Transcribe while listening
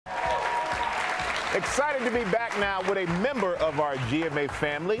Excited to be back now with a member of our GMA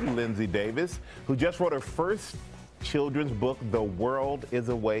family, Linsey Davis, who just wrote her first children's book, The World is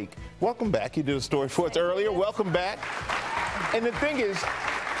Awake. Welcome back. You did a story for us earlier. Welcome back. And the thing is,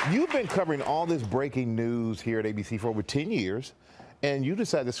 you've been covering all this breaking news here at ABC for over 10 years. And you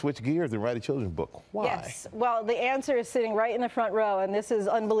decided to switch gears and write a children's book. Why? Yes. Well, the answer is sitting right in the front row, and this is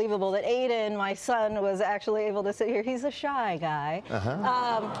unbelievable that Aiden, my son, was actually able to sit here. He's a shy guy.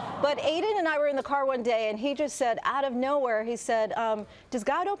 But Aiden and I were in the car one day, and he just said, out of nowhere, he said, does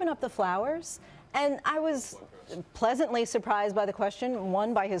God open up the flowers? And I was pleasantly surprised by the question,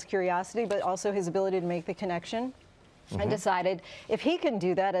 one, by his curiosity, but also his ability to make the connection. And decided if he can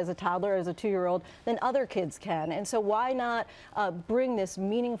do that as a toddler, as a 2-year-old, then other kids can. And so why not bring this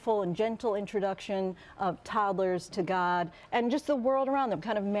meaningful and gentle introduction of toddlers to God and just the world around them,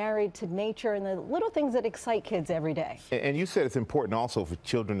 kind of married to nature and the little things that excite kids every day. And you said it's important also for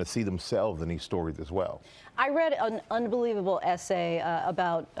children to see themselves in these stories as well. I read an unbelievable essay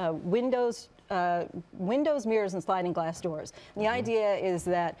about windows, mirrors, and sliding glass doors. And the idea is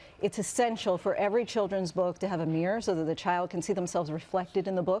that it's essential for every children's book to have a mirror so that the child can see themselves reflected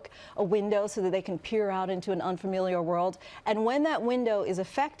in the book, a window so that they can peer out into an unfamiliar world. And when that window is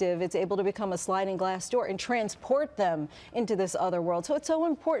effective, it's able to become a sliding glass door and transport them into this other world. So it's so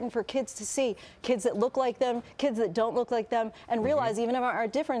important for kids to see kids that look like them, kids that don't look like them, and realize even if our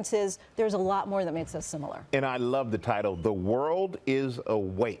differences, there's a lot more that makes us similar. And I love the title, The World is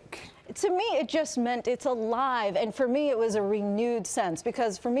Awake. To me, it just meant it's alive, and for me, it was a renewed sense,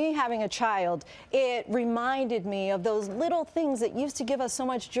 because for me, having a child, it reminded me of those little things that used to give us so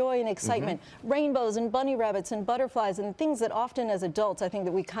much joy and excitement, rainbows and bunny rabbits and butterflies and things that often as adults, I think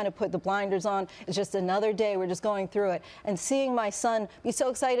that we kind of put the blinders on. It's just another day, we're just going through it. And seeing my son be so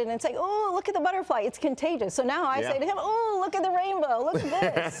excited and say, oh, look at the butterfly, it's contagious. So now I say to him, oh, look at the rainbow, look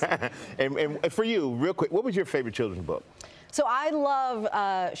at this. and for you, real quick, what was your favorite children's book? So I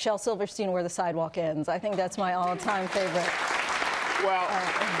love Shel Silverstein, Where the Sidewalk Ends. I think that's my all-time favorite. Well,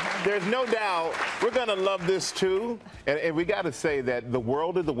 there's no doubt we're going to love this too. And we got to say that The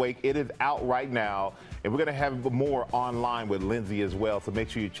World is Awake. It is out right now. And we're going to have more online with Linsey as well. So make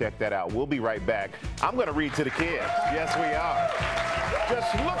sure you check that out. We'll be right back. I'm going to read to the kids. Yes, we are.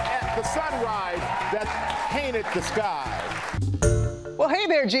 Just look at the sunrise that painted the sky. Well, hey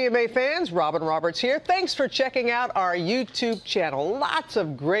there, GMA fans. Robin Roberts here. Thanks for checking out our YouTube channel. Lots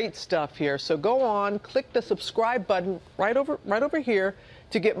of great stuff here. So go on, click the subscribe button right over here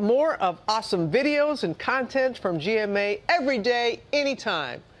to get more of awesome videos and content from GMA every day,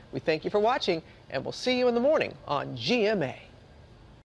 anytime. We thank you for watching, and we'll see you in the morning on GMA.